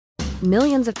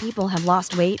Millions of people have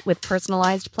lost weight with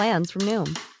personalized plans from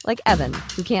Noom. Like Evan,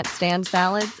 who can't stand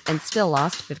salads and still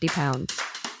lost 50 pounds.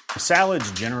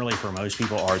 Salads generally for most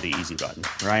people are the easy button,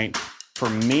 right? For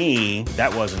me,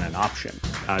 that wasn't an option.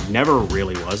 I never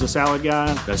really was a salad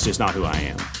guy. That's just not who I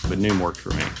am. But Noom worked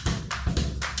for me.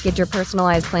 Get your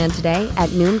personalized plan today at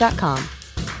Noom.com.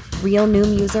 Real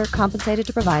Noom user compensated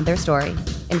to provide their story.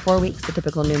 In 4 weeks, the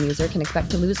typical Noom user can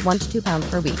expect to lose 1 to 2 pounds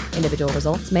per week. Individual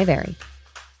results may vary.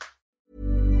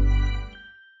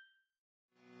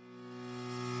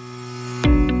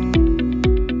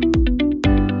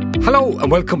 Hello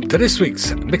and welcome to this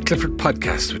week's Mick Clifford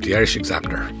podcast with the Irish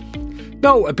Examiner.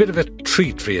 Now, a bit of a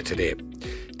treat for you today.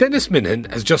 Denis Minihane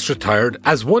has just retired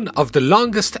as one of the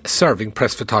longest serving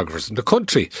press photographers in the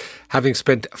country, having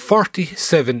spent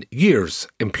 47 years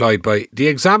employed by the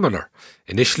Examiner.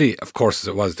 Initially, of course,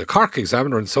 it was the Cork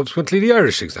Examiner and subsequently the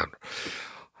Irish Examiner.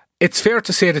 It's fair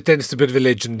to say that Denis is a bit of a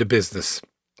legend in the business.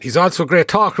 He's also a great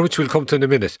talker, which we'll come to in a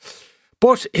minute.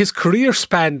 But his career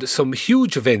spanned some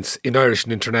huge events in Irish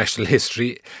and international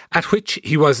history, at which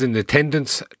he was in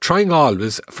attendance, trying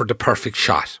always for the perfect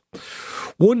shot.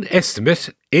 One estimate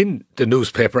in the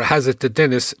newspaper has it that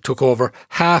Denis took over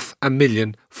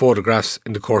 500,000 photographs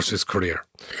in the course of his career.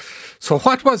 So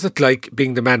what was it like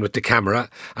being the man with the camera,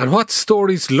 and what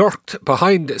stories lurked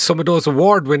behind some of those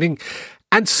award-winning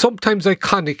and sometimes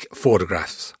iconic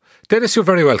photographs? Denis, you're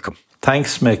very welcome.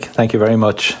 Thanks, Mick. Thank you very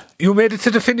much. You made it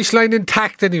to the finish line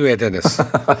intact anyway, Denis.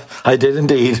 I did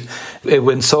indeed. It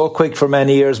went so quick for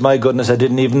many years, my goodness, I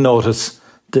didn't even notice.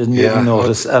 Even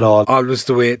notice at all. Always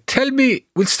the way. Tell me,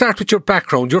 we'll start with your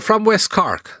background. You're from West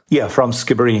Cork? Yeah, from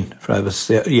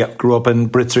Skibbereen. Grew up in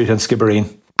Brit Street and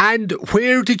Skibbereen. And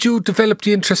where did you develop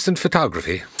the interest in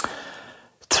photography?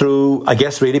 Through, I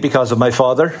guess, really because of my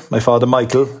father. My father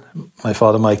Michael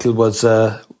was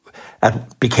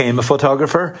became a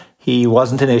photographer. He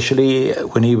wasn't initially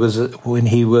when he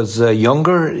was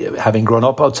younger, having grown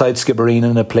up outside Skibbereen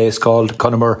in a place called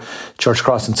Cunnamer Church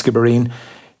Cross in Skibbereen.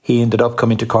 He ended up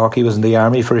coming to Cork. He was in the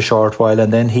army for a short while,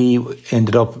 and then he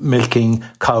ended up milking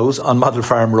cows on Model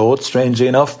Farm Road, strangely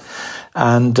enough.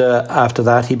 And after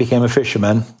that, he became a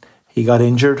fisherman. He got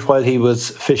injured while he was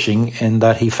fishing in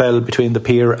that he fell between the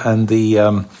pier and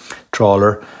the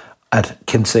trawler at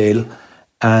Kinsale,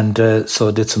 and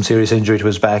so did some serious injury to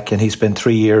his back, and he spent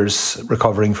 3 years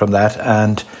recovering from that.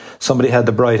 And somebody had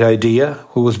the bright idea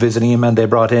who was visiting him, and they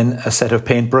brought in a set of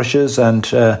paintbrushes and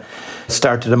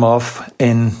started him off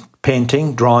in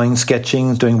painting, drawing,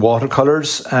 sketching, doing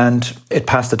watercolours, and it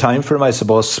passed the time for him, I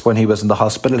suppose, when he was in the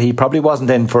hospital. He probably wasn't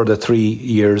in for the 3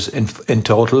 years in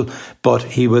total, but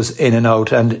he was in and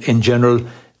out, and in general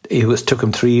took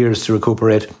him 3 years to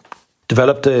recuperate.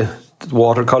 Developed a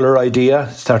watercolour idea,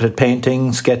 started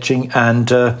painting, sketching,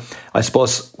 and I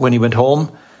suppose when he went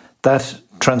home, that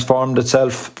transformed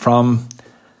itself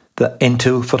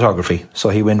into photography. So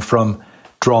he went from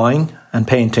drawing and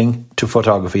painting to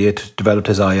photography. It developed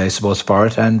his eye, I suppose, for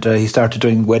it, and he started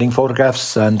doing wedding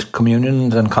photographs and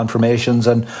communions and confirmations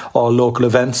and all local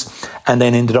events, and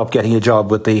then ended up getting a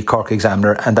job with the Cork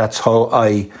Examiner, and that's how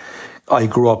I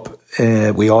grew up.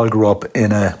 We all grew up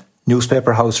in a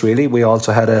newspaper house, really. We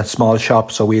also had a small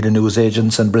shop, so we had a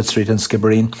newsagents in Brit Street and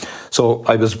Skibbereen. So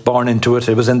I was born into it.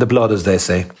 It was in the blood, as they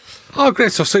say. Oh,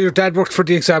 great. So your dad worked for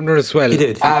the Examiner as well? He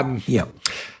did, yeah.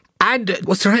 And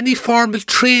was there any formal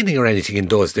training or anything in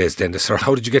those days, Denis? Or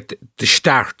how did you get the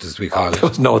start, as we call it? There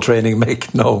was no training,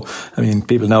 Mick, no. I mean,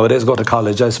 people nowadays go to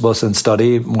college, I suppose, and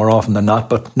study more often than not.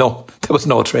 But no, there was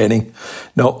no training.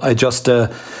 No, I just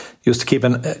used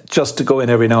to just to go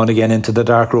in every now and again into the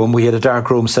dark room. We had a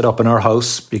dark room set up in our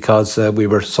house because we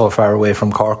were so far away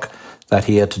from Cork that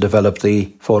he had to develop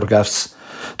the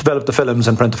films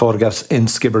and print the photographs in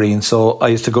Skibbereen. So I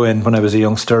used to go in when I was a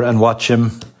youngster and watch him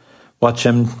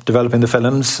developing the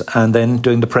films and then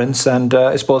doing the prints, and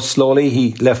I suppose slowly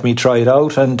he left me try it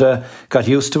out and got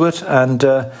used to it, and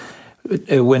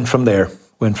it went from there.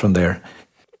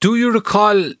 Do you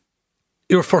recall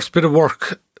your first bit of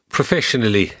work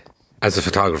professionally as a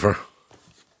photographer?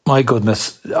 My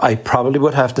goodness, I probably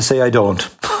would have to say I don't.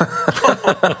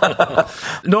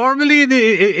 Normally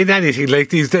in anything like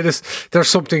these, there's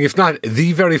something, if not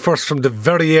the very first from the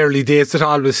very early days, that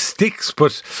always sticks,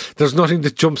 but there's nothing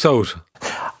that jumps out.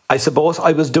 I suppose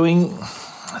I was doing,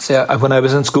 when I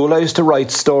was in school, I used to write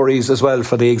stories as well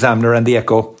for the Examiner and the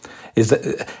Echo.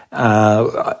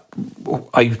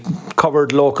 I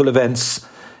covered local events,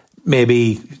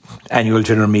 maybe annual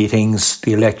general meetings,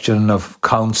 the election of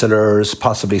councillors,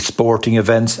 possibly sporting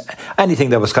events, anything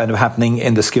that was kind of happening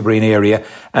in the Skibbereen area.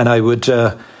 And I would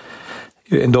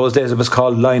in those days it was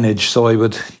called lineage. So I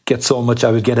would get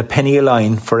a penny a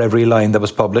line for every line that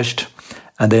was published.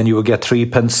 And then you would get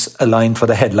 3p a line for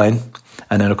the headline.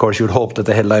 And then, of course, you would hope that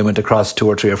the headline went across 2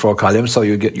 or 3 or 4 columns. So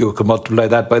you could multiply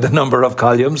that by the number of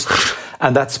columns.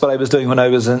 And that's what I was doing when I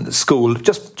was in school,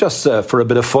 just for a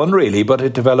bit of fun, really. But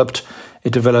it developed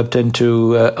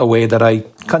into a way that I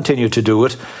continued to do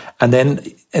it. And then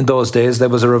in those days, there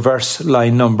was a reverse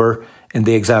line number in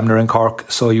the Examiner in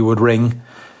Cork. So you would ring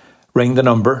the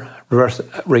number,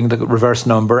 ring the reverse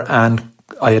number, and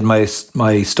I had my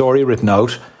story written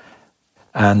out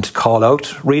and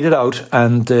read it out,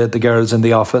 and the girls in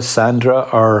the office, Sandra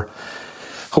or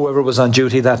whoever was on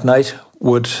duty that night,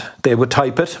 would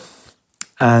type it,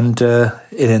 and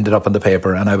it ended up on the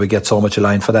paper, and I would get so much a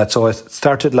line for that. So it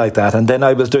started like that, and then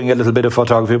I was doing a little bit of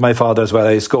photography with my father as well.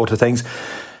 I used to go to things,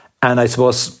 and I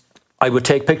suppose I would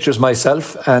take pictures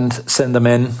myself and send them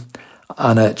in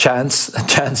on a chance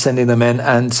sending them in,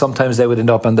 and sometimes they would end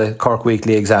up on the Cork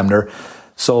Weekly Examiner.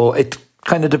 So it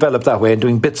kind of developed that way, and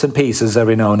doing bits and pieces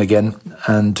every now and again.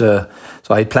 And so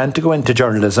I planned to go into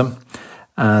journalism,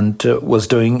 and was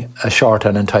doing a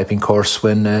shorthand and typing course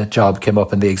when a job came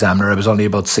up in the Examiner. I was only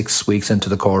about 6 weeks into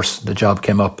the course. The job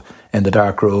came up in the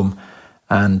dark room,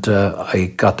 and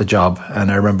I got the job.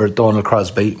 And I remember Donald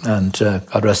Crosby, and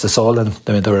God rest his soul, and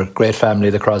they were a great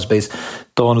family, the Crosbys.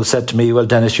 Donald said to me, "Well,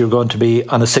 Dennis, you're going to be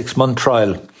on a 6-month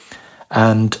trial."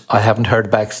 And I haven't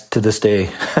heard back to this day.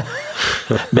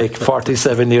 Make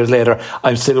 47 years later,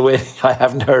 I'm still waiting. I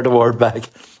haven't heard a word back.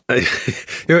 So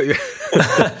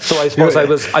I suppose I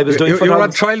was doing photography. You were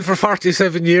on trial for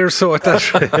 47 years, so at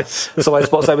that rate. So I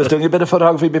suppose I was doing a bit of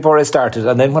photography before I started.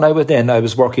 And then when I went in, I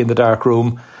was working in the dark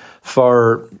room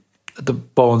for the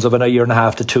bones of a year and a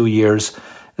half to 2 years,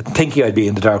 thinking I'd be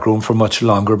in the dark room for much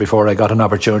longer before I got an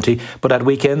opportunity. But at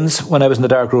weekends, when I was in the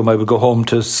dark room, I would go home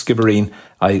to Skibbereen.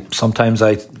 Sometimes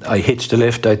I hitched a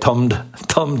lift, I thumbed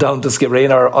down to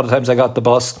Skibbereen, or other times I got the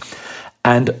bus.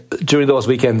 And during those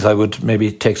weekends, I would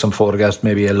maybe take some photographs,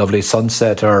 maybe a lovely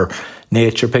sunset or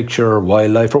nature picture or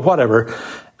wildlife or whatever.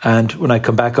 And when I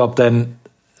come back up, then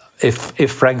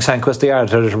if Frank Sanquist, the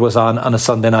art editor, was on a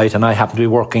Sunday night and I happened to be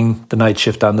working the night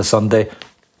shift on the Sunday,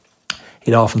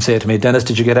 he'd often say to me, "Dennis,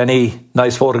 did you get any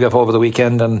nice photograph over the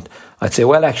weekend?" And I'd say,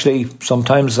 "Well, actually,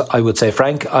 sometimes I would say,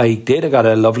 Frank, I did. I got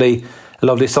a lovely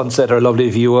sunset or a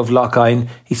lovely view of Lough Ine."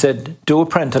 He said, "Do a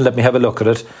print and let me have a look at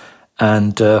it."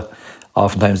 And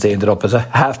oftentimes they ended up as a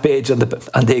half page on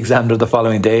the Examiner the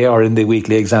following day, or in the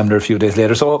Weekly Examiner a few days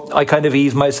later. So I kind of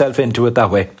eased myself into it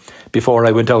that way before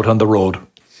I went out on the road.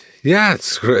 Yeah,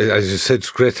 it's great. As you said,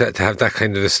 it's great to have that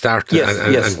kind of a start,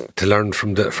 and to learn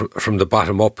from the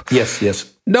bottom up. Yes.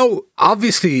 Now,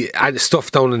 obviously,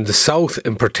 stuff down in the south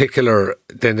in particular,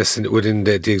 Dennis, within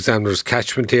the Examiner's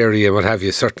catchment area and what have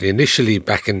you, certainly initially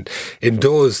back in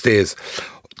those days,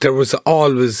 there was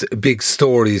always big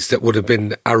stories that would have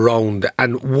been around.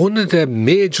 And one of the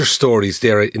major stories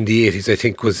there in the 80s, I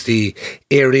think, was the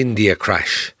Air India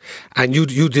crash. And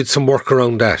you did some work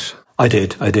around that. I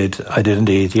did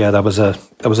indeed. Yeah, that was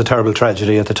a terrible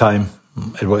tragedy at the time.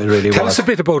 It really was. Tell us a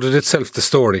bit about it itself, the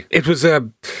story. It was a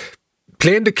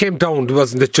plane that came down,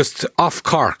 wasn't it, just off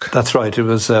Cork? That's right. It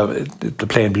was the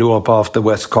plane blew up off the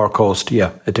West Cork coast.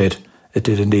 Yeah, it did. It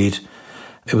did indeed.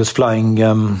 It was flying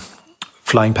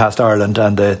past Ireland,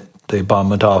 and the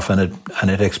bomb went off, and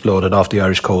it exploded off the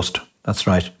Irish coast. That's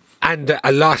right. And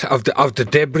a lot of the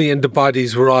debris and the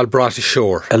bodies were all brought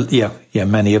ashore. Yeah.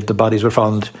 Many of the bodies were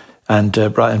found and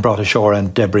brought ashore,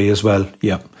 and debris as well.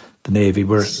 Yeah, the Navy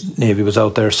was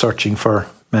out there searching for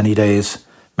many days.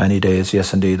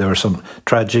 Yes, indeed, there were some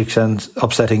tragic and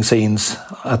upsetting scenes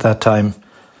at that time.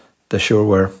 There sure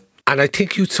were. And I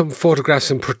think you had some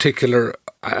photographs in particular,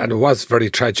 and it was very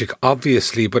tragic,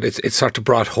 obviously, but it sort of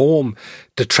brought home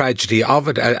the tragedy of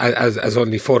it, as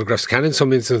only photographs can in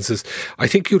some instances. I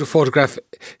think you had a photograph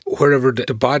wherever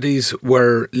the bodies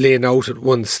were laying out at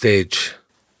one stage.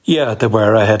 Yeah, they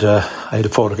were. I had a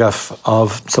photograph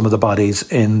of some of the bodies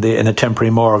in a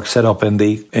temporary morgue set up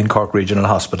in Cork Regional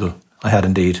Hospital. I had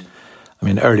indeed. I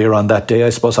mean, earlier on that day, I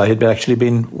suppose I had actually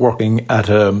been working at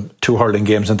 2 hurling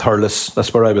games in Thurles.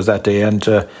 That's where I was that day, and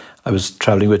I was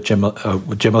travelling with Jim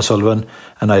O'Sullivan,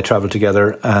 and I travelled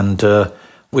together, and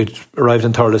we arrived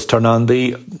in Thurles, turned on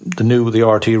the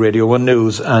RT Radio 1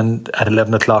 news, and at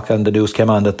 11 o'clock, and the news came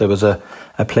on that there was a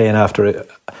plane after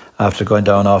going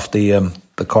down off the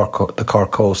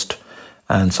Cork coast.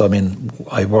 And so, I mean,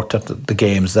 I worked at the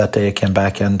games that day, came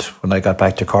back, and when I got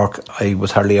back to Cork, I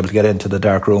was hardly able to get into the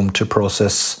dark room to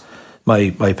process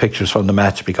my pictures from the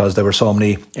match, because there were so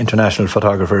many international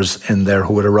photographers in there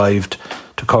who had arrived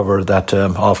to cover that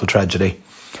awful tragedy.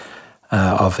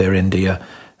 of Air India.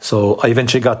 So I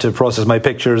eventually got to process my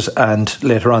pictures, and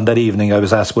later on that evening I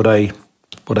was asked would I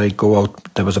go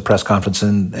out. There was a press conference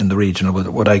in the region.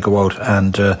 Would I go out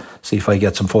and see if I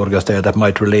get some photographs there that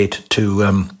might relate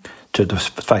to the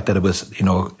fact that it was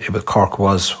Cork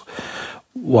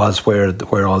was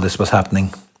where all this was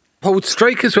happening. What would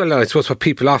strike as well, and I suppose what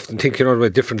people often think,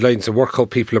 about different lines of work, how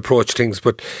people approach things,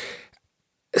 but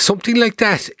something like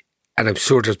that, and I'm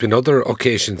sure there's been other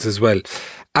occasions as well,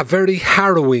 a very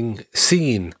harrowing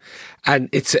scene. And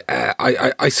it's,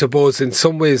 I suppose, in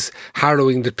some ways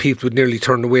harrowing that people would nearly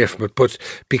turn away from it. But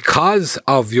because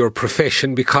of your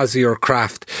profession, because of your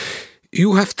craft,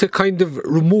 you have to kind of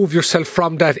remove yourself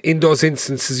from that in those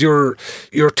instances. You're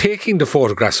taking the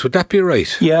photographs. Would that be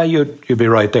right? Yeah, you'd be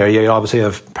right there. You obviously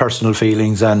have personal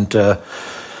feelings and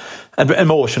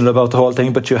emotional about the whole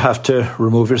thing, but you have to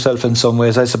remove yourself in some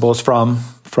ways, I suppose, from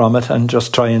it, and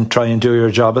just try and do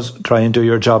your job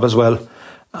as well.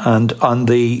 And on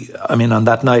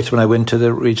that night when I went to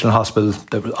the regional hospital,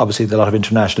 there was obviously a lot of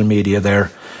international media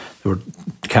there. There were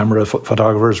camera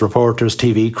photographers, reporters,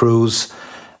 TV crews,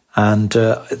 and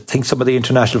I think some of the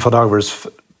international photographers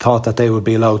thought that they would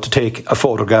be allowed to take a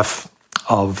photograph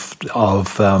of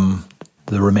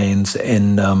the remains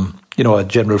in a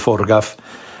general photograph,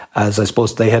 as I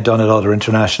suppose they had done at other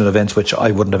international events, which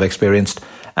I wouldn't have experienced,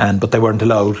 but they weren't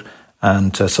allowed,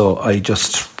 and so I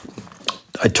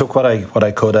took what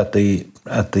I could at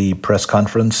the press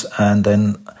conference, and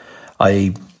then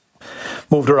I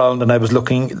moved around and I was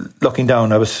looking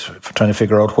down. I was trying to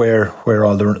figure out where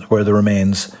the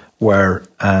remains were,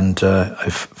 and I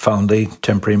found the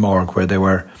temporary morgue where they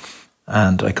were,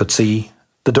 and I could see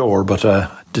the door, but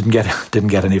didn't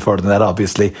get any further than that,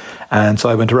 obviously. And so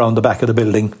I went around the back of the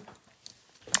building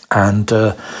and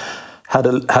had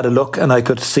a look, and I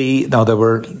could see now there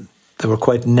were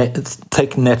quite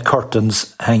thick net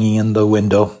curtains hanging in the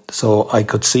window, so I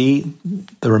could see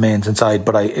the remains inside,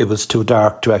 but it was too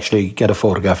dark to actually get a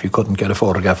photograph. You couldn't get a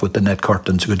photograph with the net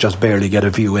curtains. You could just barely get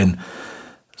a view in.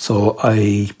 So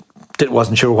I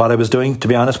wasn't sure what I was doing, to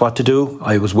be honest, what to do.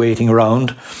 I was waiting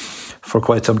around for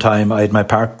quite some time. I had my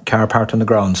car parked on the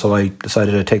ground, so I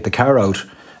decided to take the car out,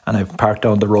 and I parked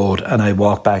down the road, and I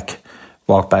walked back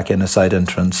in a side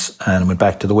entrance and went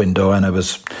back to the window, and I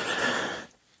was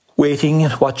watching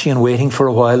and waiting for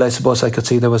a while. I suppose I could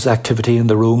see there was activity in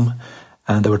the room,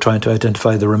 and they were trying to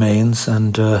identify the remains,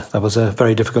 and that was a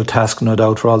very difficult task, no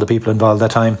doubt, for all the people involved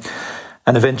that time.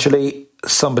 And eventually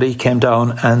somebody came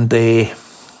down and they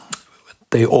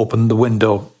opened the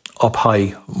window up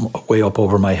high, way up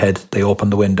over my head. They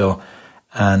opened the window,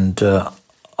 and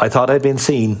I thought I'd been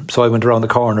seen, so I went around the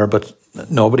corner, but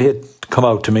nobody had come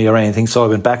out to me or anything, so I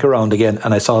went back around again,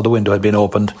 and I saw the window had been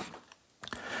opened,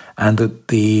 and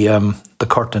the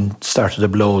curtain started to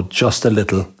blow just a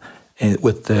little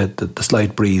with the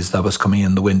slight breeze that was coming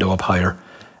in the window up higher,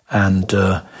 and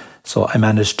so I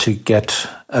managed to get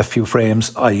a few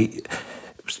frames. It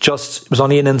was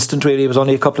only an instant, really. It was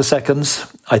only a couple of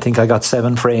seconds. I think I got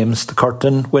 7 frames. The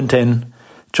curtain went in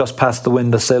just past the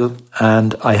windowsill,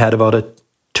 and I had about a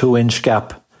 2-inch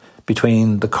gap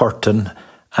between the curtain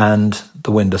and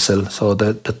the windowsill. So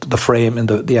the frame in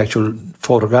the actual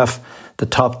photograph, the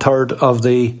top third of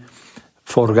the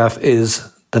photograph is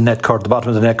the net curtain, the bottom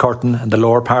of the net curtain, and the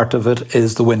lower part of it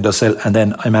is the windowsill. And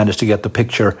then I managed to get the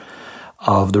picture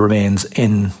of the remains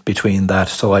in between that.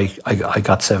 So I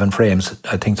got 7 frames.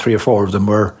 I think 3 or 4 of them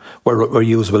were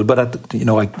usable. But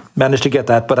I managed to get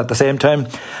that. But at the same time,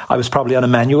 I was probably on a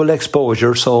manual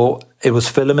exposure, so it was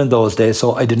film in those days.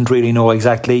 So I didn't really know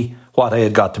exactly what I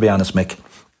had got, to be honest, Mick.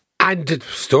 And the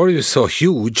story was so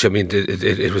huge. I mean,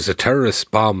 it was a terrorist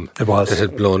bomb that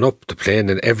had blown up the plane,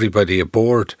 and everybody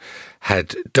aboard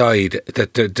had died,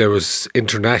 that there was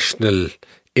international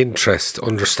interest,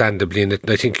 understandably, in it. And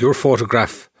I think your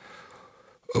photograph,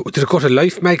 did it go to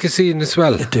Life magazine as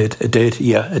well? It did.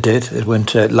 Yeah, it did. It went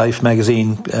to Life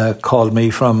magazine, called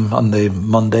me on the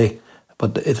Monday,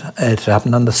 but it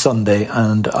happened on the Sunday,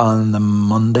 and on the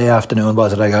Monday afternoon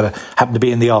I happened to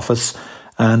be in the office,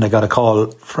 and I got a call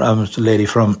from a lady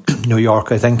from New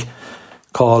York, I think,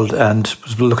 called and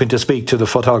was looking to speak to the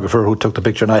photographer who took the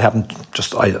picture, and I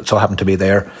so happened to be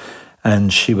there,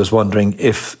 and she was wondering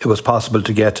if it was possible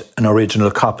to get an original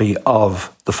copy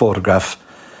of the photograph.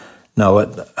 Now,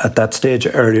 at that stage,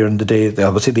 earlier in the day,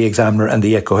 obviously the Examiner and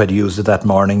the Echo had used it that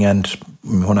morning, and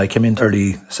when I came in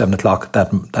early 7 o'clock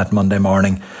that Monday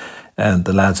morning, and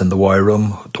the lads in the wire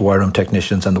room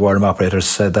technicians and the wire room operators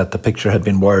said that the picture had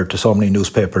been wired to so many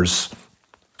newspapers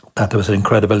there was an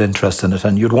incredible interest in it.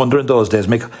 And you'd wonder in those days,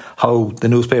 Mick, how the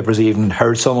newspapers even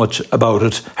heard so much about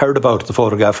it, heard about the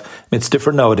photograph. I mean, it's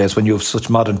different nowadays when you have such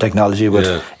modern technology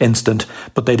with instant,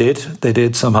 but they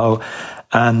did somehow.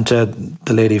 And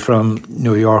the lady from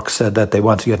New York said that they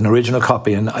wanted to get an original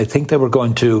copy, and I think they were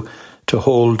going to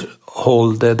hold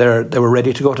they were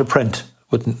ready to go to print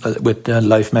with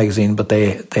Life magazine, but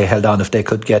they held on if they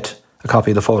could get a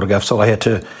copy of the photograph. So I had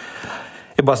to.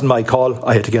 It wasn't my call.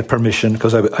 I had to get permission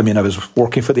because I was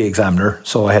working for the Examiner,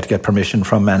 so I had to get permission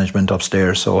from management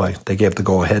upstairs. So they gave the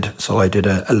go ahead. So I did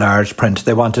a large print.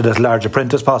 They wanted as large a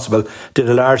print as possible. Did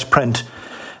a large print.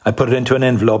 I put it into an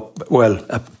envelope. Well,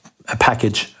 a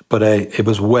package, but it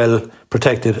was well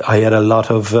protected. I had a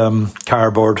lot of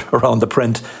cardboard around the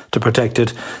print to protect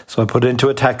it. So I put it into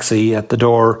a taxi at the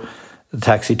door. The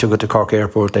taxi took it to Cork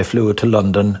Airport. They flew it to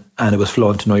London, and it was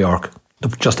flown to New York.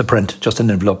 Just a print, just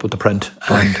an envelope with the print.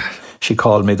 And she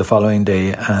called me the following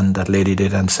day, and that lady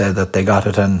did, and said that they got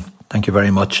it and thank you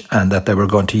very much, and that they were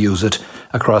going to use it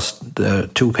across the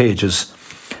 2 pages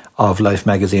of Life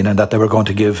magazine, and that they were going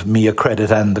to give me a credit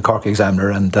and the Cork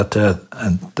Examiner, and that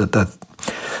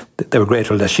they were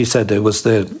grateful. That she said it was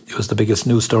the biggest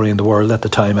news story in the world at the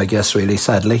time, I guess, really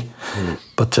sadly.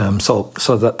 But so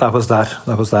that was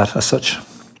that as such.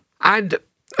 And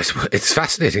it's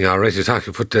fascinating, all right. You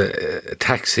put the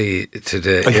taxi to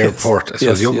the airport. I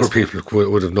suppose younger people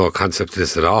would have no concept of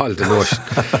this at all. The notion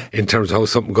in terms of how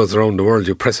something goes around the world.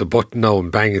 You press a button now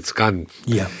and bang, it's gone.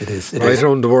 Yeah, it is.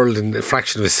 Around the world in a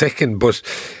fraction of a second. But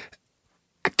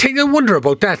a thing I wonder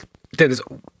about that, Denis,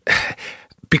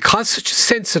 because such a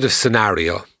sensitive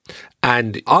scenario,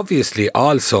 and obviously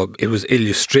also it was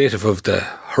illustrative of the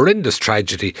horrendous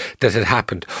tragedy that had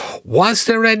happened. Was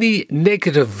there any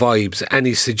negative vibes,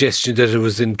 any suggestion that it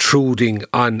was intruding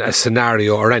on a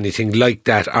scenario or anything like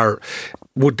that, or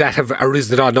would that have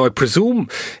arisen at all? Now, I presume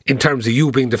in terms of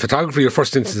you being the photographer, your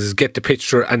first instance is get the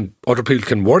picture and other people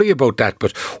can worry about that,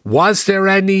 but was there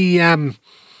any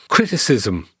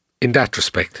criticism in that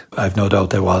respect? I've no doubt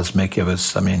there was, Mick.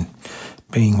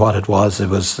 Being what it wasn't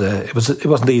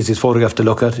the easiest photograph to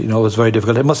look at. It was very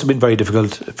difficult. It must have been very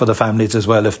difficult for the families as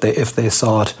well if they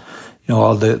saw it.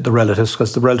 All the relatives,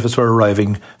 because the relatives were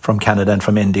arriving from Canada and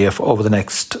from India over the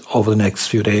next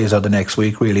few days or the next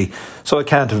week, really. So it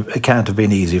can't have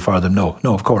been easy for them. No,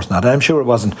 of course not. And I'm sure it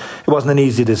wasn't an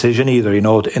easy decision either.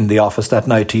 In the office that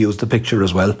night to use the picture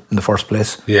as well in the first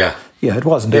place. Yeah, it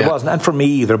wasn't. It wasn't, and for me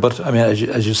either. But I mean,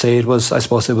 as you say, it was. I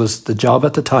suppose it was the job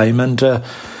at the time,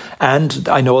 and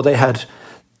I know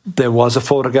there was a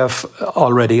photograph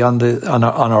already on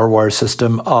our wire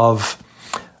system of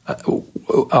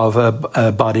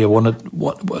a body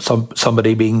of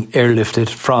somebody being airlifted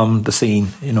from the scene.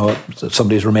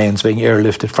 Somebody's remains being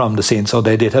airlifted from the scene. So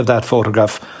they did have that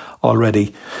photograph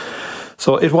already.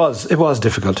 So it was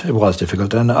difficult. It was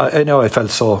difficult, and I know I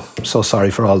felt so sorry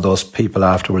for all those people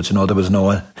afterwards. There was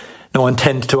no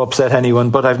intent to upset anyone,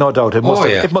 but I've no doubt it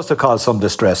must have caused some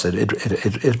distress.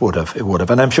 It would have,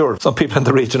 and I'm sure some people in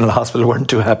the regional hospital weren't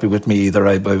too happy with me either.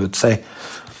 I would say.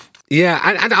 Yeah,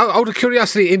 and out of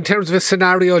curiosity, in terms of a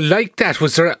scenario like that,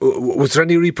 was there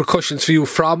any repercussions for you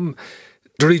from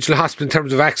the regional hospital in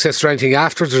terms of access or anything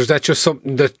afterwards, or is that just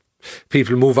something that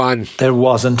people move on? There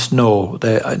wasn't, no.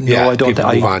 I don't.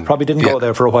 I probably didn't go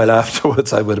there for a while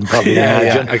afterwards. I would probably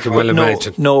imagine. I can well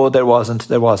imagine. No, there wasn't.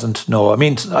 No, I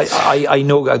mean, I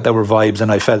know that there were vibes,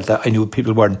 and I felt that I knew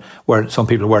people weren't. Some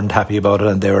people weren't happy about it,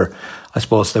 and I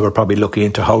suppose they were probably looking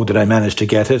into how did I manage to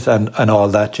get it and all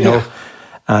that, know.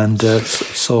 And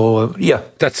so.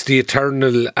 That's the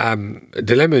eternal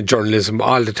dilemma in journalism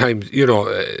all the time. As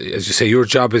you say, your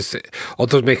job is,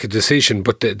 others make a decision,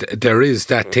 but there is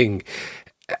that thing.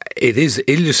 It is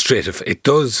illustrative. It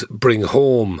does bring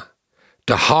home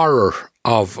the horror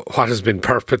of what has been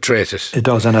perpetrated. It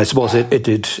does, and I suppose it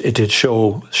did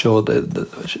show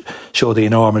the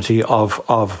enormity of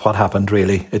what happened,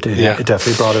 really. It did. It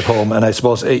definitely brought it home. And I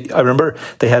suppose, I remember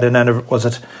they had an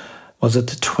anniversary. Was it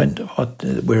the 23rd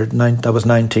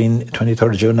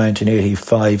of June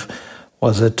 1985?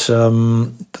 Was it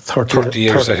 30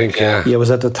 years? I think. Yeah.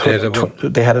 Was it the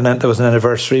they had there was an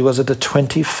anniversary? Was it the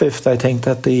 25th? I think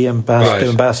that the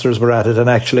ambassadors were at it, and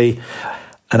actually,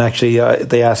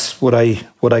 they asked would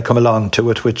I come along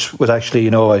to it, which was actually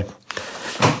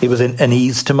it was an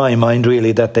ease to my mind,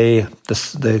 really, that the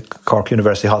Cork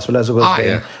University Hospital, as it was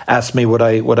asked me would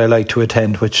I like to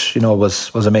attend, which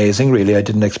was amazing, really. I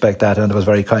didn't expect that, and it was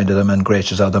very kind of them and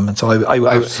gracious of them, and so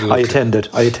I attended.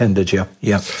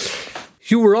 Yeah.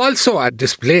 You were also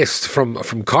displaced from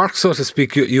Cork, so to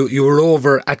speak. You were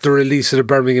over at the release of the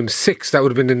Birmingham 6. That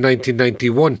would have been in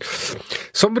 1991.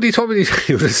 Somebody told me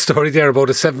you had a story there about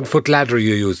a 7-foot ladder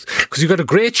you used, because you got a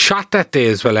great shot that day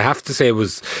as well. I have to say,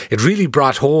 it really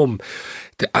brought home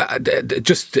the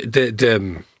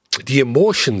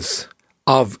emotions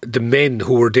of the men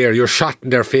who were there. Your shot in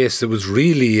their face, it was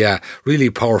really, really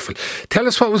powerful. Tell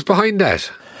us what was behind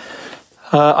that.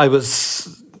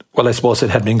 I suppose it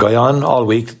had been going on all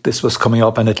week. This was coming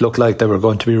up and it looked like they were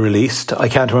going to be released. I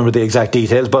can't remember the exact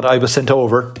details, but I was sent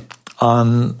over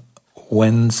on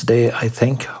Wednesday, I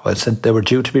think. They were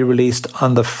due to be released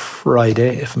on the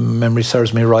Friday, if memory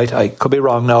serves me right. I could be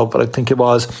wrong now, but I think it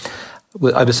was.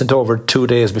 I was sent over 2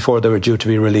 days before they were due to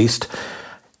be released.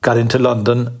 Got into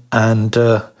London and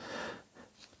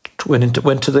went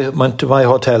to my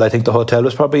hotel. I think the hotel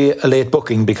was probably a late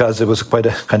booking because it was quite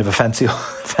a kind of a fancy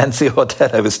hotel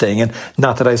I was staying in.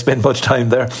 Not that I spent much time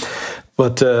there,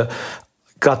 but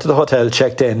got to the hotel,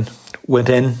 checked in, went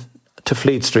in to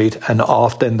Fleet Street and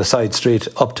off then the side street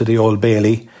up to the Old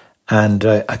Bailey. And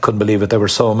I couldn't believe it. There were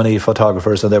so many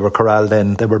photographers and they were corralled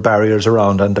in. There were barriers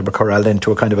around and they were corralled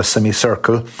into a kind of a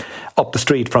semicircle up the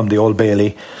street from the Old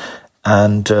Bailey.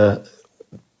 And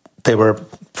they were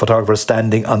photographers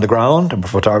standing on the ground. There were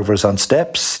photographers on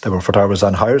steps. There were photographers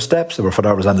on higher steps. There were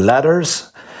photographers on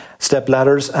ladders, step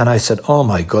ladders. And I said, oh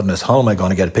my goodness, how am I going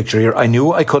to get a picture here? I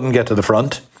knew I couldn't get to the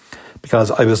front because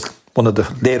I was one of the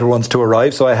later ones to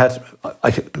arrive. So I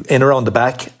in around the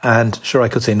back, and sure, I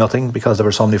could see nothing because there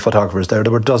were so many photographers there.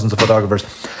 There were dozens of photographers.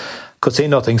 Could see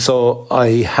nothing. So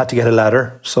I had to get a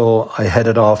ladder. So I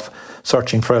headed off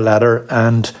searching for a ladder,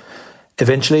 and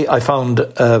eventually I found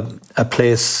a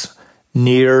place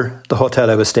near the hotel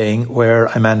I was staying where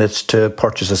I managed to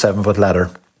purchase a 7-foot ladder.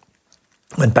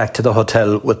 Went back to the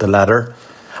hotel with the ladder.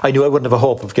 I knew I wouldn't have a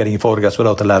hope of getting photographs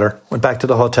without the ladder. Went back to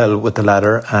the hotel with the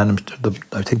ladder, and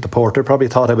I think the porter probably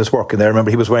thought I was working there. I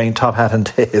remember he was wearing top hat and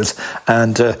tails,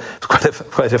 and it was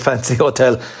quite a fancy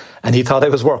hotel, and he thought I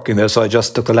was working there. So I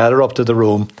just took the ladder up to the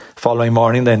room. Following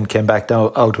morning then came back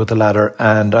down out with the ladder,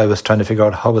 and I was trying to figure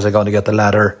out how was I going to get the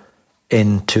ladder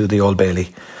into the Old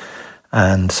Bailey.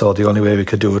 And so the only way we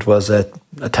could do it was a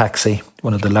taxi,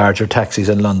 one of the larger taxis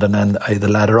in London, and I had the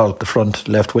ladder out the front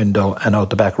left window and out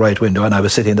the back right window, and I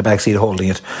was sitting in the back seat holding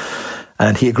it.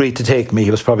 And he agreed to take me.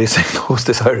 He was probably saying, who's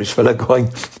this Irish fella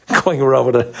going around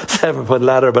with a 7-foot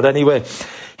ladder? But anyway,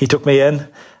 he took me in,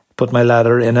 put my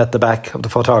ladder in at the back of the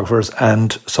photographers,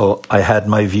 and so I had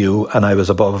my view, and I was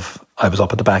up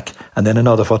at the back. And then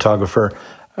another photographer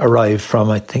arrived from,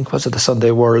 I think, was it the Sunday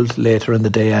World later in the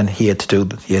day, and he had to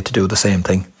do the same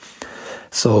thing.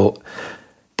 So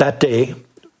that day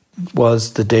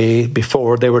was the day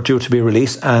before they were due to be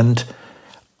released, and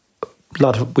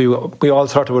we all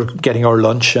thought we were getting our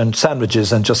lunch and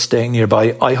sandwiches and just staying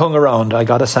nearby. I hung around. I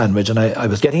got a sandwich, and I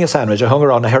was getting a sandwich. I hung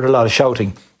around. I heard a lot of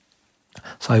shouting.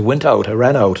 So I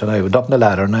ran out, and I went up on the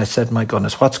ladder, and I said, my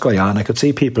goodness, what's going on? I could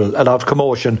see people, a lot of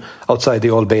commotion outside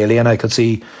the Old Bailey, and I could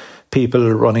see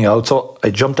people running out. So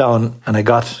I jumped down and I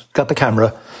got the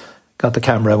camera,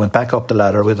 went back up the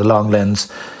ladder with the long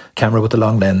lens,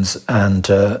 and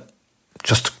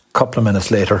just a couple of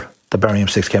minutes later, the Birmingham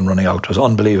 6 came running out. It was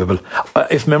unbelievable.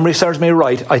 If memory serves me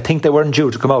right, I think they weren't due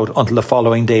to come out until the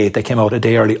following day. They came out a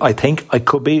day early. I think I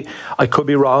could be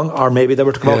wrong, or maybe they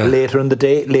were to come out later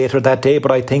that day,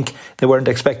 but I think they weren't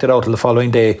expected out till the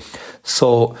following day.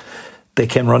 So they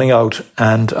came running out,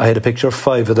 and I had a picture of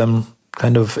 5 of them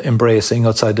kind of embracing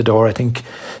outside the door. I think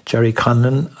Jerry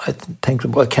Conlon,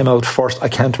 came out first. I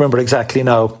can't remember exactly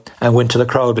now, and went to the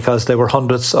crowd because there were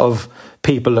hundreds of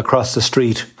people across the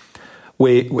street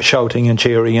shouting and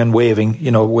cheering and waving,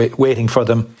 waiting for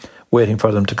them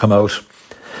to come out.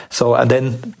 So, and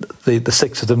then the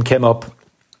 6 of them came up.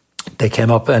 They came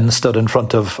up and stood in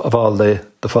front of all the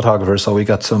photographers. So we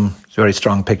got some very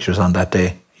strong pictures on that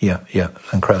day. Yeah,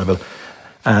 incredible.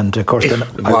 And of course, it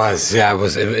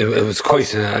was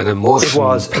quite an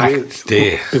emotion-packed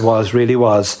day. It really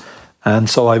was. And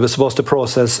so I was supposed to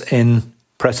process in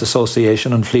Press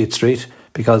Association on Fleet Street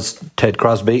because Ted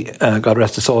Crosby, God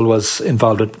rest his soul, was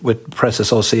involved with Press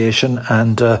Association,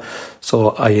 and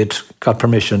so I had got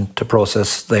permission to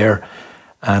process there,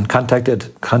 and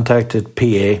contacted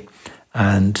PA,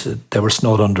 and they were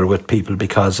snowed under with people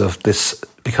because of this,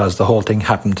 because the whole thing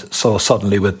happened so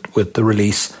suddenly with the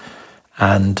release.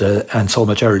 And so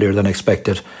much earlier than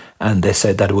expected, and they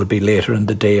said that it would be later in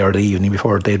the day or the evening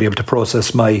before they'd be able to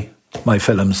process my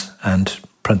films and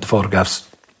print the photographs.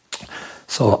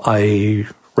 So I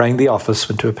rang the office,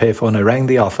 went to a payphone. I rang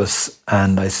the office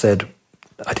and I said,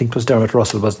 I think it was Dermot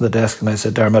Russell was on the desk, and I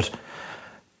said, Dermot,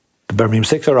 the Birmingham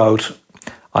 6 are out.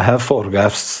 I have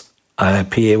photographs. PA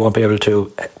won't be able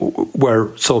to.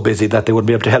 We're so busy that they wouldn't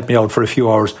be able to help me out for a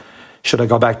few hours. Should I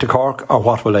go back to Cork or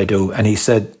what will I do? And he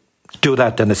said, do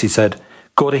that, Dennis. He said,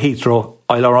 go to Heathrow.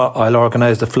 I'll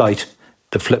organise the flight.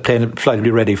 The flight will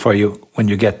be ready for you when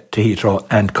you get to Heathrow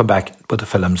and come back with the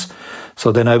films.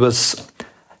 So then I was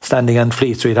standing on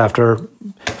Fleet Street after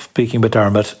speaking with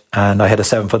Dermot, and I had a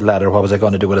 7-foot ladder. What was I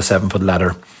going to do with a 7-foot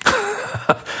ladder?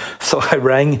 So I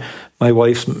rang my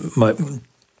wife,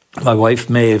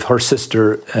 Maeve. Her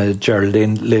sister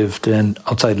Geraldine lived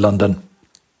outside London.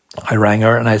 I rang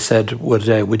her and I said, would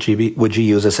you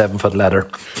use a 7-foot ladder?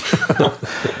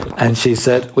 And she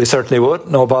said, we certainly would,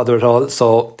 no bother at all.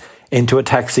 So into a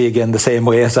taxi again, the same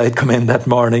way as I'd come in that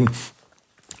morning,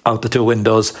 out the two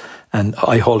windows, and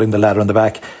I holding the ladder on the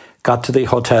back. Got to the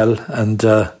hotel and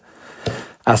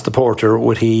asked the porter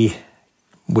would he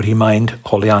mind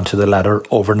holding on to the ladder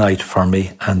overnight for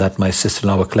me, and that my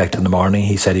sister-in-law would collect in the morning.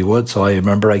 He said he would, so I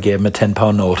remember I gave him a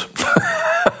 £10 note.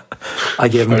 I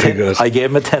gave him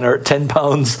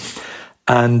 £10,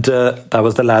 and that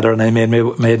was the ladder, and I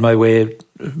made my way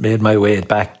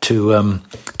back to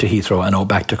Heathrow and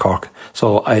back to Cork.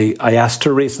 So I asked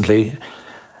her recently,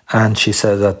 and she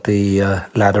said that the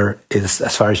ladder is,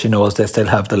 as far as she knows, they still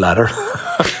have the ladder.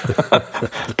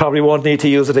 Probably won't need to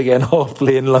use it again,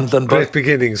 hopefully, in London. Great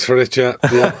beginnings for it, yeah.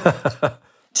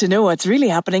 To know what's really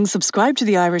happening, subscribe to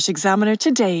the Irish Examiner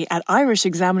today at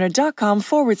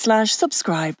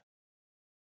irishexaminer.com/subscribe.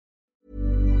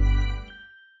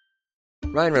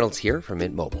 Ryan Reynolds here from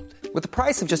Mint Mobile. With the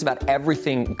price of just about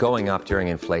everything going up during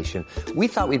inflation, we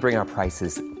thought we'd bring our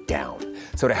prices down.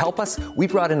 So to help us, we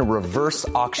brought in a reverse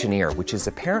auctioneer, which is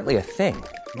apparently a thing.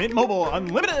 Mint Mobile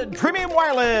Unlimited Premium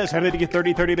Wireless. How to get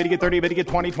 30, 30, bit to get 30, bit to get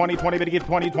 20, 20, 20, bit to get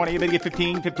 20, 20, bit to get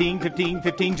 15, 15, 15,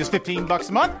 15, just $15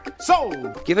 a month?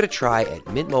 Sold! Give it a try at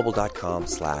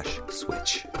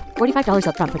mintmobile.com/switch. $45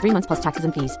 up front for 3 months plus taxes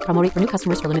and fees. Promo rate for new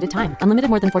customers for limited time. Unlimited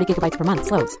more than 40 gigabytes per month.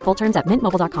 Slows full terms at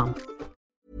mintmobile.com.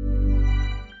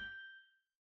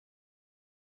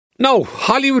 No,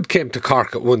 Hollywood came to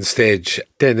Cork at one stage,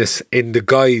 Dennis, in the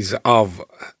guise of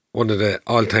one of the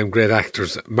all-time great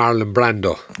actors, Marlon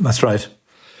Brando. That's right.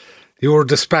 You were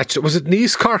dispatched. Was it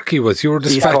Nice, Cork? You were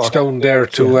dispatched down there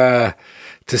to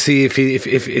see if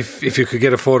you could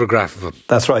get a photograph of him.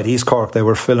 That's right, East Cork. They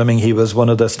were filming. He was one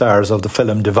of the stars of the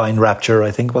film Divine Rapture,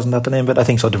 I think. Wasn't that the name of it? I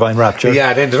think so, Divine Rapture.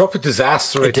 Yeah, it ended up a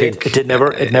disaster, I think.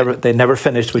 They never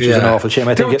finished, which is an awful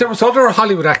shame. There was other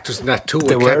Hollywood actors in that too.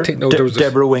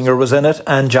 Deborah Winger was in it,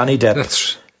 and Johnny Depp.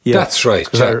 That's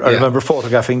right. I remember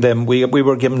photographing them. We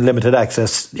were given limited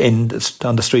access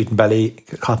on the street in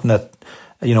Ballycotton,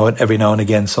 every now and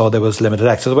again. So there was limited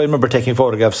access. I remember taking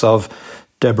photographs of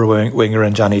Deborah Winger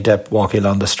and Johnny Depp walking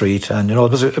along the street, and it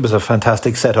was a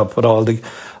fantastic setup with all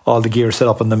the gear set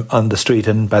up on the street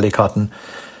in Ballycotton.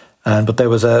 But there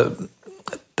was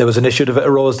an issue that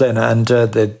arose then, and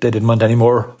they didn't want any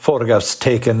more photographs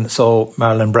taken. So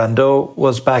Marlon Brando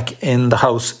was back in the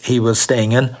house he was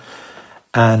staying in,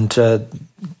 and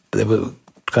they were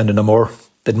kind of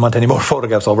didn't want any more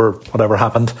photographs over whatever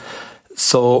happened.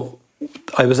 So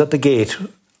I was at the gate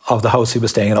of the house he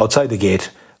was staying in, outside the gate,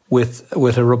 with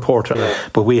a reporter.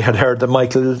 But we had heard that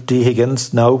Michael D.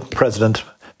 Higgins, now President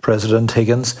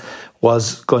Higgins,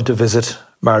 was going to visit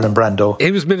Marlon Brando.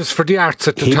 He was Minister for the Arts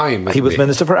at the time. He was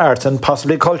Minister for Arts and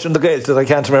possibly Culture and the Gaels, because I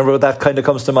can't remember, but that kind of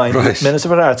comes to mind. Right. Minister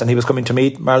for Arts, and he was coming to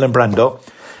meet Marlon Brando,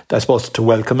 I suppose, to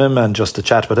welcome him and just to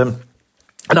chat with him.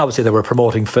 And obviously they were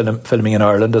promoting filming in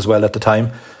Ireland as well at the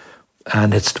time,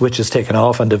 and which has taken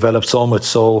off and developed so much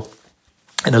so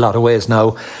in a lot of ways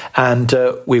now. And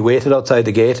we waited outside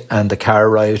the gate, and the car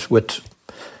arrived with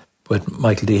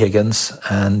Michael D. Higgins,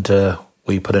 and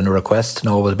we put in a request to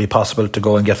know would it be possible to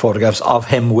go and get photographs of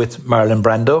him with Marlon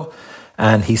Brando,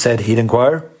 and he said he'd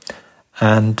inquire.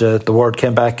 And the word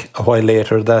came back a while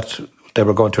later that they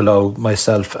were going to allow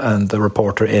myself and the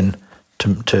reporter in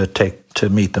to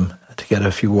meet them, to get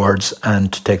a few words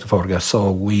and to take the photographs.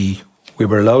 So we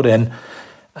were allowed in,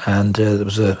 and there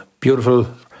was a beautiful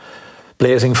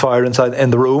blazing fire inside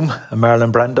in the room. And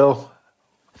Marlon Brando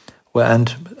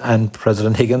and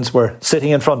President Higgins were sitting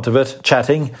in front of it,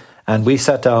 chatting, and we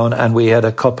sat down and we had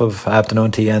a cup of afternoon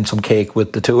tea and some cake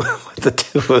with the two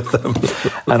of them.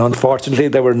 And unfortunately,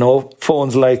 there were no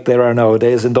phones like there are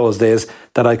nowadays. In those days,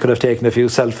 that I could have taken a few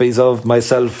selfies of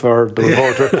myself or the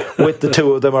reporter with the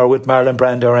two of them, or with Marlon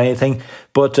Brando or anything.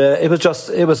 But it was.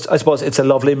 I suppose it's a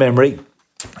lovely memory.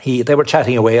 They were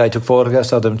chatting away. I took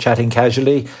photographs of them chatting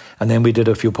casually, and then we did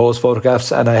a few pose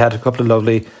photographs, and I had a couple of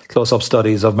lovely close-up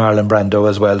studies of Marlon Brando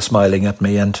as well, smiling at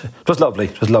me, and it was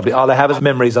lovely. All I have is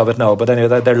memories of it now, but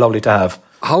anyway, they're lovely to have.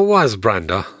 How was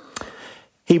Brando?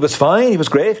 He was fine. He was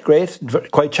great,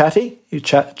 quite chatty. He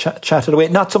chatted away.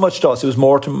 Not so much to us. It was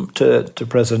more to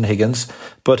President Higgins.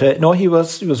 But no, he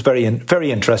was very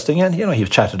interesting, and he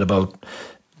chatted about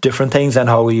different things and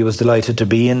how he was delighted to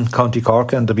be in County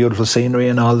Cork and the beautiful scenery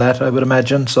and all that, I would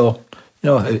imagine. So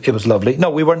it was lovely.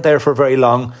 No, we weren't there for very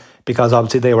long because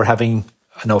obviously they were having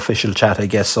an official chat, I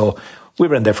guess. So we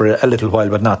were in there for a little while,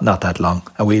 but not that long,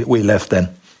 and we left then.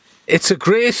 It's a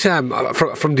great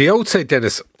from the outside,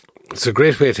 Dennis. It's a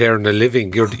great way to earn a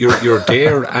living. You're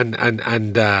there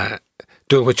and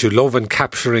doing what you love and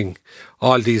capturing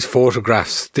all these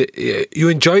photographs. You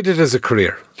enjoyed it as a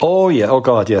career. Oh yeah, oh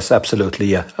God, yes, absolutely,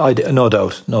 yeah. No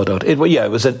doubt. It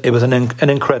was an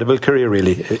incredible career,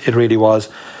 really. It really was.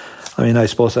 I mean, I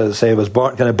suppose I'd say I was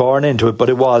born into it, but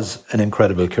it was an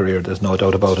incredible career. There's no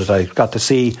doubt about it. I got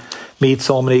to meet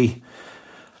so many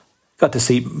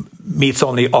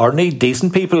ordinary,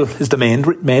 decent people is the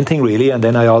main thing, really. And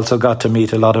then I also got to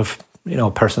meet a lot of,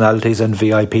 personalities and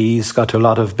VIPs, got to a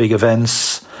lot of big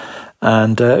events.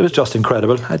 And it was just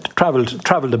incredible. I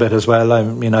travelled a bit as well. I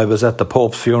mean, I was at the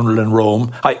Pope's funeral in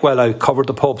Rome. I covered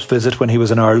the Pope's visit when he was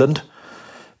in Ireland,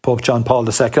 Pope John Paul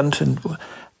II.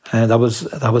 And that was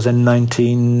in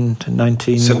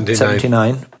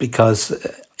 1979 because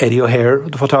Eddie O'Hare,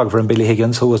 the photographer, and Billy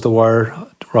Higgins, who was the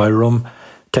Royal Room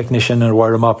technician and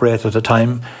wire room operator at the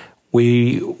time,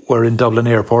 we were in Dublin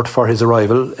Airport for his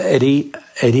arrival. Eddie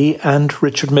and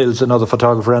Richard Mills, another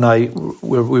photographer, and I,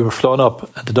 we were flown up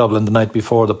to Dublin the night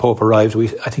before the Pope arrived.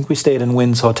 I think we stayed in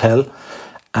Wynn's Hotel,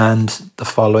 and the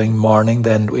following morning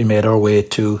then we made our way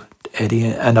to Eddie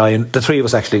and I, and the three of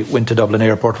us actually went to Dublin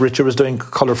Airport. Richard was doing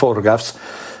colour photographs,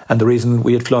 and the reason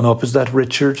we had flown up is that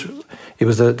Richard, they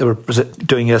were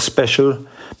doing a special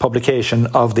publication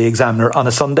of the Examiner on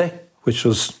a Sunday, which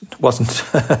wasn't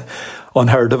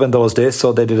unheard of in those days.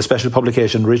 So they did a special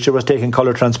publication. Richard was taking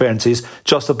colour transparencies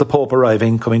just of the Pope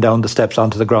arriving, coming down the steps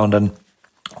onto the ground, and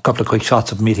a couple of quick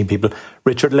shots of meeting people.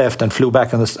 Richard left and flew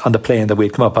back on the plane that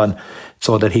we'd come up on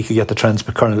so that he could get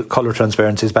the colour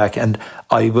transparencies back. And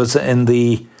I was on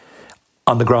the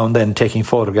ground then taking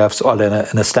photographs, or in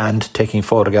a stand taking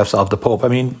photographs of the Pope. I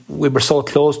mean, we were so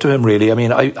close to him, really. I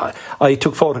mean, I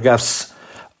took photographs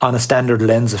on a standard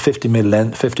lens, a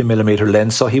 50mm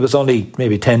lens. So he was only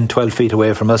maybe 10, 12 feet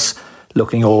away from us,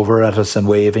 looking over at us and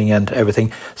waving and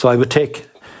everything. So I would take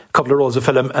a couple of rolls of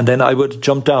film, and then I would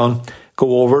jump down,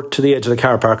 go over to the edge of the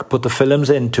car park, put the films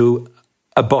into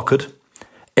a bucket.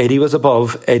 Eddie was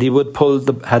above. Eddie would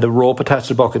had a rope attached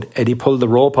to the bucket. Eddie pulled the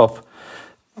rope up,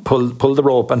 pulled the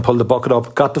rope and pulled the bucket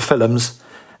up, got the films,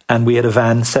 and we had a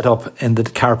van set up in the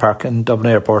car park in Dublin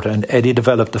Airport, and Eddie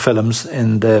developed the films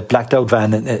in the blacked out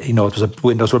van. And,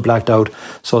 windows were blacked out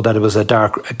so that it was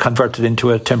converted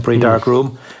into a temporary dark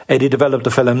room. Eddie developed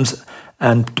the films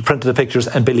and printed the pictures,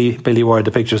 and Billy wired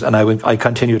the pictures, and I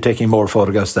continued taking more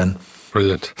photographs then.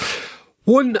 Brilliant.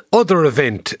 One other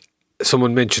event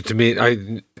someone mentioned to me, I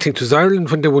think it was Ireland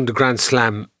when they won the Grand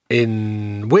Slam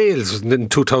in Wales in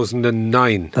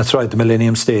 2009. That's right, the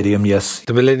Millennium Stadium, yes.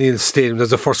 The Millennium Stadium. That was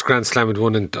the first Grand Slam we'd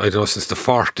won in, I don't know, since the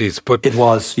 40s. But it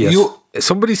was, yes.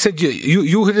 Somebody said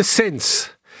you had a sense,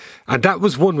 and that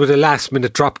was won with a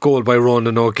last-minute drop goal by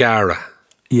Ronan O'Gara.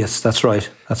 Yes, that's right.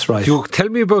 You tell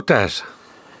me about that.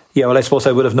 Yeah, well, I suppose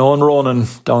I would have known Ronan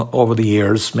over the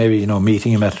years, maybe,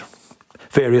 meeting him at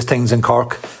various things in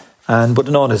Cork, and would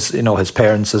have known his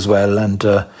parents as well, and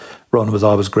Ronan was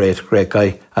always great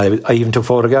guy. I even took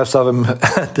photographs of him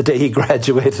the day he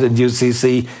graduated in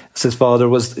UCC. His father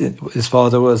was in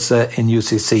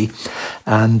UCC,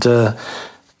 and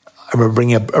I remember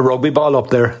bringing a rugby ball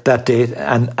up there that day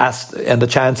and the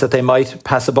chance that they might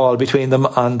pass a ball between them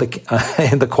on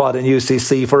in the quad in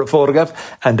UCC for a photograph,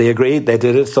 and they agreed. They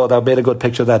did it, so that made a good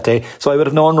picture that day. So I would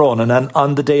have known Ronan, and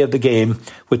on the day of the game,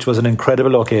 which was an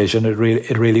incredible occasion, it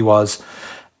really was.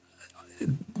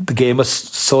 The game was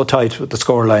so tight with the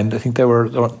scoreline. I think it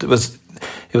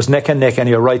was neck and neck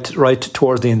anyway, right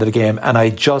towards the end of the game, and I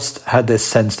just had this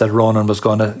sense that Ronan was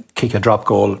going to kick a drop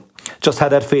goal. Just had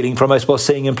that feeling from, I suppose,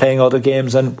 seeing him playing other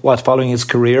games and following his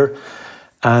career.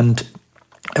 And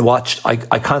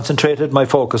I concentrated my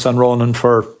focus on Ronan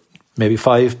for maybe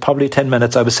 5, probably 10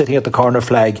 minutes. I was sitting at the corner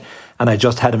flag, and I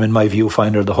just had him in my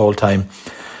viewfinder the whole time.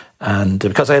 And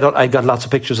because I got lots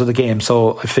of pictures of the game,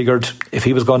 so I figured if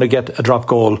he was going to get a drop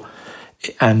goal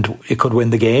and it could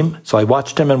win the game. So I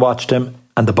watched him,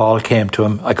 and the ball came to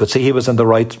him. I could see he was in the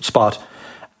right spot,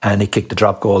 and he kicked the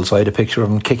drop goal. So I had a picture of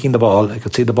him kicking the ball. I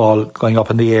could see the ball going up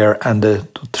in the air, and the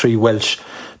 3 Welsh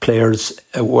players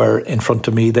were in front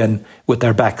of me then with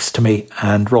their backs to me,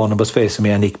 and Ronan was facing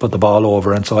me, and he put the ball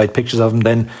over. And so I had pictures of him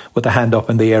then with the hand up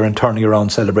in the air and turning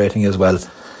around celebrating as well.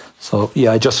 So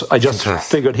yeah, I just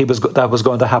figured that was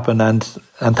going to happen, and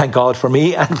thank God for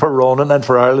me and for Ronan and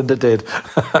for Ireland it did.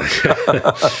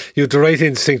 You had the right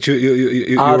instinct.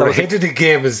 You were ahead of the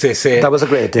game, as they say. That was a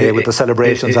great day with the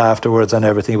celebrations afterwards and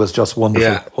everything. It was just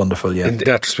wonderful, wonderful. Yeah. In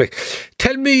that respect,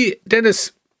 tell me,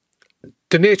 Denis,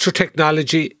 the nature of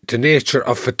technology, the nature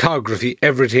of photography,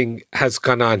 everything has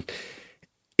gone on.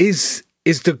 Is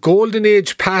the golden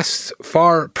age past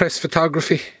for press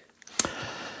photography?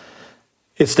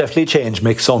 It's definitely changed,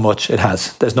 Mick, so much. It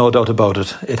has. There's no doubt about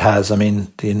it. It has. I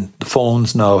mean, the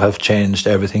phones now have changed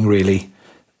everything, really,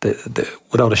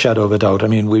 without a shadow of a doubt. I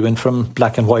mean, we went from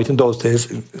black and white in those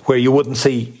days, where you wouldn't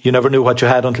see, you never knew what you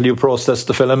had until you processed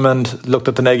the film and looked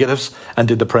at the negatives and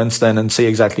did the prints then and see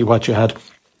exactly what you had.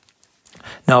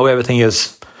 Now everything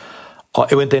is...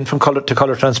 It went in from colour to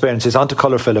colour transparencies onto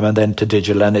colour film and then to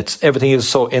digital, and everything is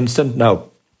so instant now.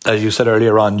 As you said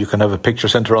earlier on, you can have a picture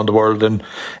sent around the world in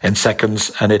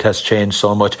seconds, and it has changed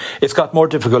so much. It's got more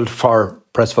difficult for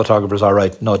press photographers, all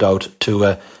right, no doubt,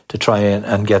 to try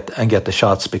and get the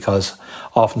shots, because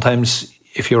oftentimes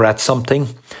if you're at something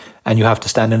and you have to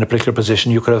stand in a particular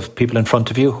position, you could have people in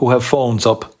front of you who have phones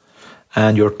up,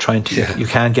 and you're trying to, you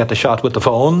can't get the shot with the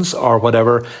phones or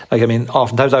whatever. Like, I mean,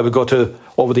 oftentimes I would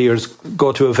over the years,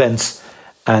 go to events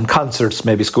and concerts,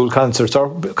 maybe school concerts or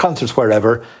concerts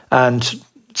wherever, and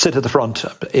sit at the front,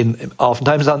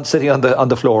 oftentimes sitting on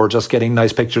the floor, just getting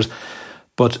nice pictures.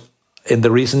 But in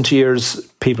the recent years,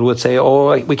 people would say,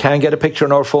 "Oh, we can't get a picture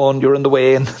on our phone. You're in the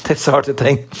way," and this sort of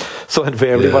thing. So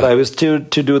invariably, what I was to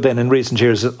do then in recent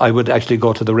years, I would actually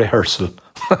go to the rehearsal,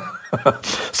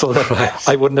 so that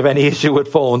I wouldn't have any issue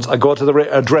with phones. I go to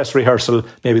the dress rehearsal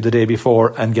maybe the day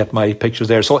before and get my pictures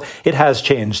there. So it has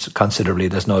changed considerably.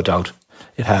 There's no doubt.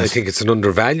 It has. I think it's an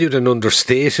undervalued and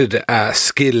understated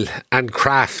skill and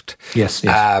craft. Yes.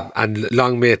 And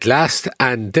long may it last.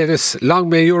 And Denis, long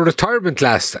may your retirement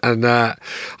last. And I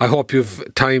hope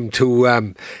you've time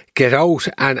to get out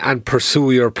and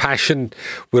pursue your passion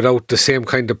without the same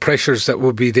kind of pressures that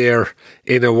will be there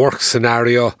in a work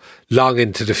scenario long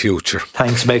into the future.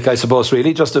 Thanks, Mick. I suppose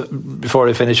really just before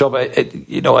I finish up,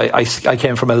 I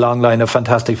came from a long line of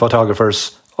fantastic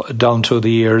photographers down through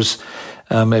the years.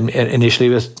 Initially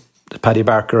with Paddy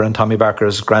Barker and Tommy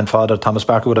Barker's grandfather, Thomas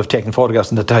Barker, would have taken photographs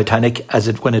in the Titanic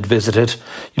when it visited,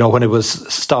 when it was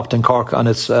stopped in Cork on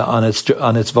its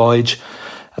voyage,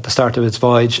 at the start of its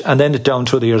voyage, and then down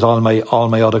through the years, all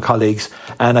my other colleagues,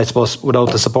 and I suppose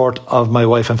without the support of my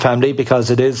wife and family, because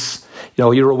it is,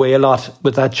 you're away a lot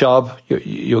with that job.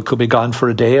 You could be gone for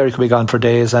a day or you could be gone for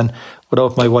days, and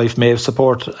without my wife Maeve's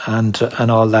support and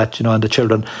all that, and the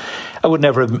children, I would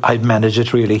never have managed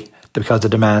it really, because the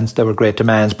demands, there were great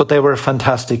demands, but they were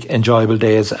fantastic, enjoyable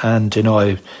days, and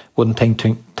I wouldn't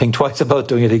think twice about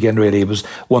doing it again really. It was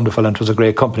wonderful, and it was a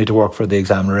great company to work for, the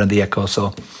Examiner and the Echo.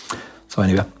 So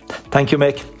anyway, thank you,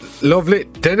 Mick. Lovely.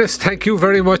 Denis, thank you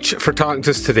very much for talking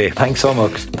to us today. Thanks so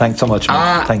much,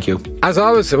 Mick. Thank you. As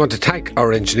always, I want to thank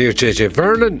our engineer JJ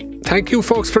Vernon. Thank you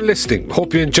folks for listening.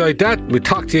 Hope you enjoyed that. We'll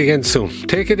talk to you again soon.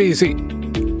 Take it easy.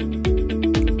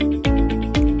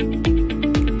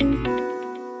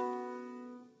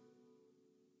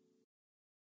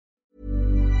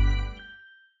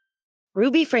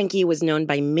 Ruby Franke was known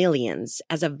by millions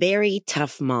as a very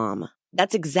tough mom.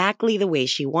 That's exactly the way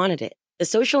she wanted it. The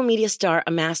social media star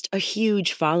amassed a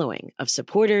huge following of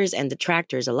supporters and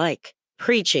detractors alike,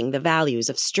 preaching the values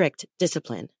of strict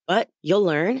discipline. But you'll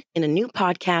learn in a new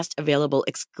podcast available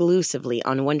exclusively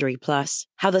on Wondery Plus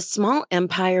how the small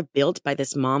empire built by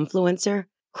this momfluencer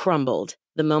crumbled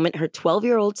the moment her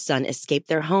 12-year-old son escaped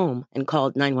their home and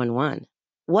called 911.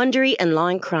 Wondery and Law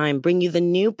and Crime bring you the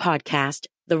new podcast,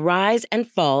 The Rise and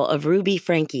Fall of Ruby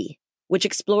Franke, which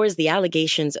explores the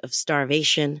allegations of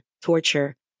starvation,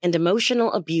 torture, and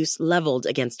emotional abuse leveled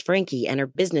against Franke and her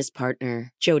business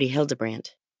partner, Jody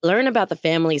Hildebrandt. Learn about the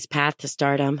family's path to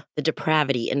stardom, the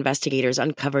depravity investigators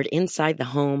uncovered inside the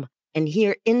home, and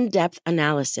hear in-depth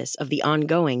analysis of the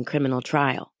ongoing criminal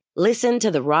trial. Listen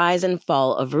to The Rise and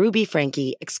Fall of Ruby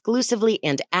Franke exclusively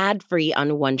and ad-free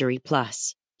on Wondery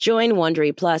Plus. Join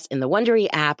Wondery Plus in the Wondery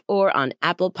app or on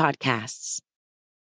Apple Podcasts.